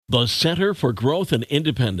The Center for Growth and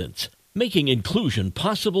Independence, making inclusion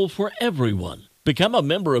possible for everyone. Become a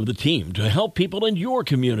member of the team to help people in your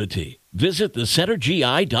community. Visit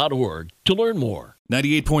thecentergi.org to learn more.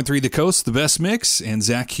 98.3 The Coast, the best mix, and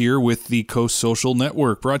Zach here with the Coast Social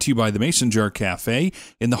Network, brought to you by the Mason Jar Cafe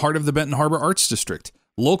in the heart of the Benton Harbor Arts District.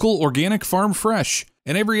 Local, organic, farm fresh.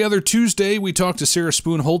 And every other Tuesday, we talk to Sarah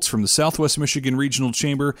Spoon-Holtz from the Southwest Michigan Regional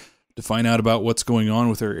Chamber to find out about what's going on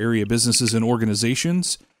with our area businesses and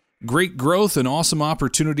organizations. Great growth and awesome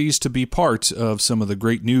opportunities to be part of some of the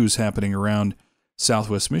great news happening around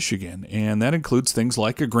Southwest Michigan. And that includes things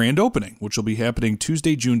like a grand opening, which will be happening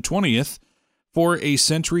Tuesday, June 20th, for a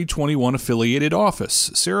Century 21 affiliated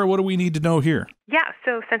office. Sarah, what do we need to know here? Yeah,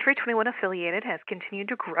 so Century 21 affiliated has continued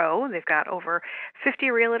to grow. They've got over 50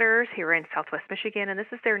 realtors here in Southwest Michigan, and this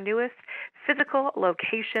is their newest physical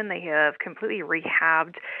location. They have completely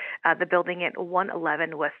rehabbed the building at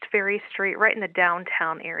 111 West Ferry Street, right in the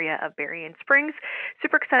downtown area of Berrien Springs.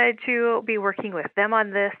 Super excited to be working with them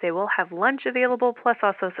on this. They will have lunch available, plus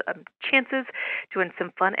also some chances to win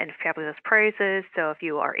some fun and fabulous prizes. So if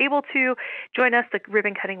you are able to join us, the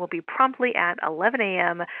ribbon cutting will be promptly at 11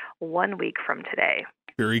 a.m. 1 week from today.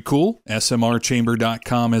 Very cool.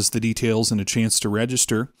 smrchamber.com has the details and a chance to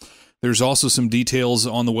register. There's also some details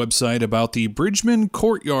on the website about the Bridgman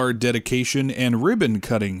Courtyard dedication and ribbon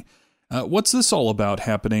cutting. What's this all about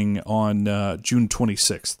happening on June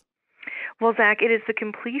 26th? Well, Zach, it is the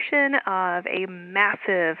completion of a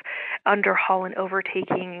massive underhaul and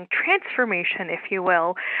overtaking transformation, if you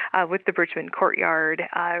will, with the Bridgman Courtyard,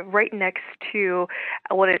 right next to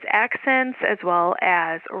what is Accents as well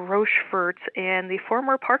as Rochefort and the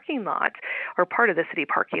former parking lot, or part of the city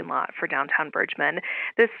parking lot for downtown Bridgman.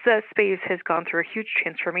 This space has gone through a huge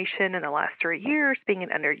transformation in the last 3 years, being an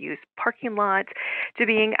underused parking lot to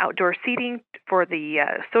being outdoor seating for the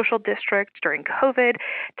social district during COVID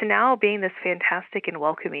to now being this fantastic and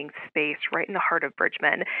welcoming space right in the heart of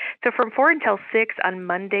Bridgman. So from 4 until 6 on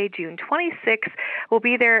Monday, June 26th, we'll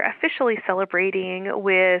be there officially celebrating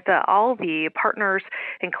with all the partners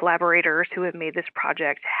and collaborators who have made this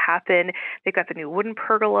project happen. They've got the new wooden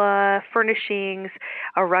pergola, furnishings,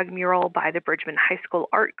 a rug mural by the Bridgman High School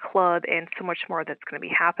Art Club, and so much more that's going to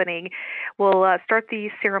be happening. We'll start the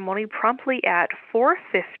ceremony promptly at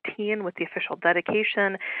 4:15 with the official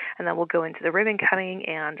dedication, and then we'll go into the ribbon cutting,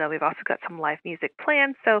 and we've also got some live music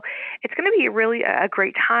planned. So it's going to be really a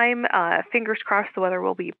great time. Fingers crossed the weather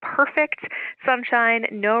will be perfect. Sunshine,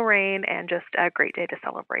 no rain, and just a great day to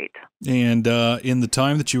celebrate. And in the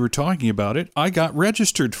time that you were talking about it, I got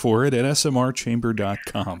registered for it at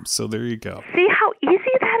smrchamber.com. So there you go. See how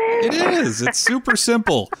easy that is? It is. It's super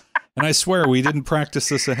simple. And I swear we didn't practice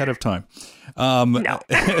this ahead of time. No.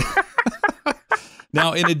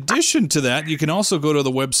 Now, in addition to that, you can also go to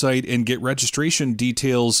the website and get registration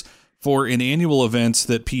details for an annual event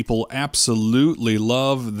that people absolutely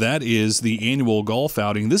love. That is the annual golf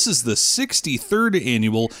outing. This is the 63rd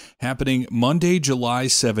annual, happening Monday, July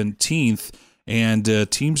 17th, and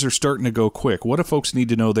teams are starting to go quick. What do folks need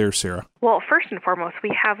to know there, Sarah? Well, first and foremost,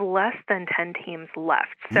 we have less than 10 teams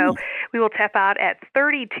left. So we will tap out at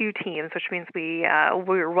 32 teams, which means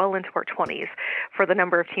we're well into our 20s for the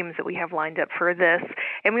number of teams that we have lined up for this.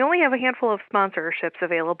 And we only have a handful of sponsorships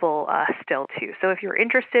available still, too. So if you're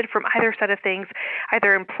interested from either side of things,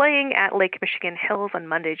 either in playing at Lake Michigan Hills on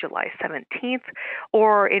Monday, July 17th,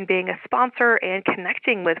 or in being a sponsor and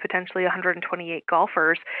connecting with potentially 128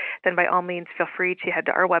 golfers, then by all means, feel free to head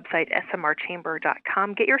to our website,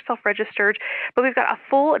 smrchamber.com. Get yourself registered. But we've got a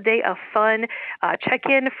full day of fun.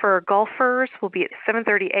 Check-in for golfers will be at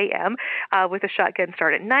 7:30 a.m. With a shotgun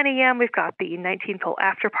start at 9 a.m. We've got the 19th hole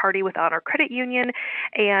after party with Honor Credit Union,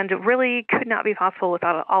 and really could not be possible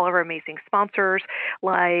without all of our amazing sponsors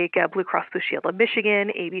like Blue Cross Blue Shield of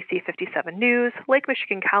Michigan, ABC 57 News, Lake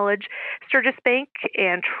Michigan College, Sturgis Bank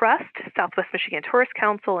and Trust, Southwest Michigan Tourist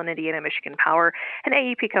Council, and Indiana Michigan Power, an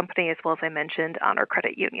AEP company, as well as I mentioned, Honor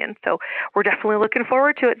Credit Union. So we're definitely looking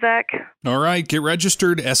forward to it, Zach. All right, get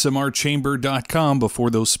registered, smrchamber.com, before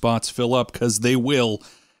those spots fill up, because they will,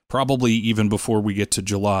 probably even before we get to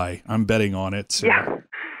July. I'm betting on it. So. Yeah.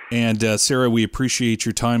 And Sarah, we appreciate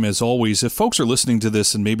your time as always. If folks are listening to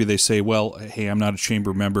this and maybe they say, well, hey, I'm not a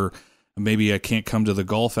chamber member, maybe I can't come to the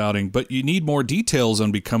golf outing, but you need more details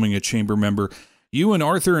on becoming a chamber member, you and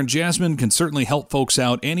Arthur and Jasmine can certainly help folks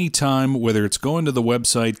out anytime, whether it's going to the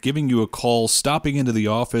website, giving you a call, stopping into the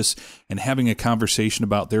office, and having a conversation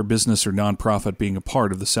about their business or nonprofit being a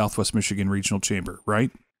part of the Southwest Michigan Regional Chamber,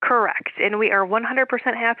 right? Correct. And we are 100%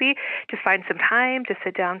 happy to find some time to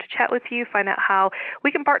sit down to chat with you, find out how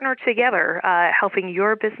we can partner together, helping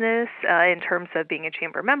your business in terms of being a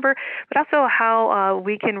chamber member, but also how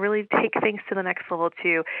we can really take things to the next level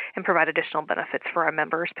too and provide additional benefits for our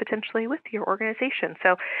members potentially with your organization.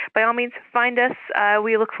 So by all means, find us.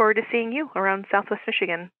 We look forward to seeing you around Southwest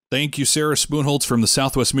Michigan. Thank you, Sarah Spoonholtz from the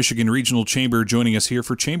Southwest Michigan Regional Chamber, joining us here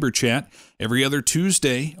for Chamber Chat every other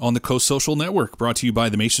Tuesday on the Coast Social Network, brought to you by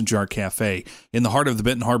the Mason Jar Cafe in the heart of the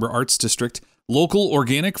Benton Harbor Arts District. Local,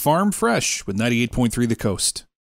 organic, farm fresh with 98.3 The Coast.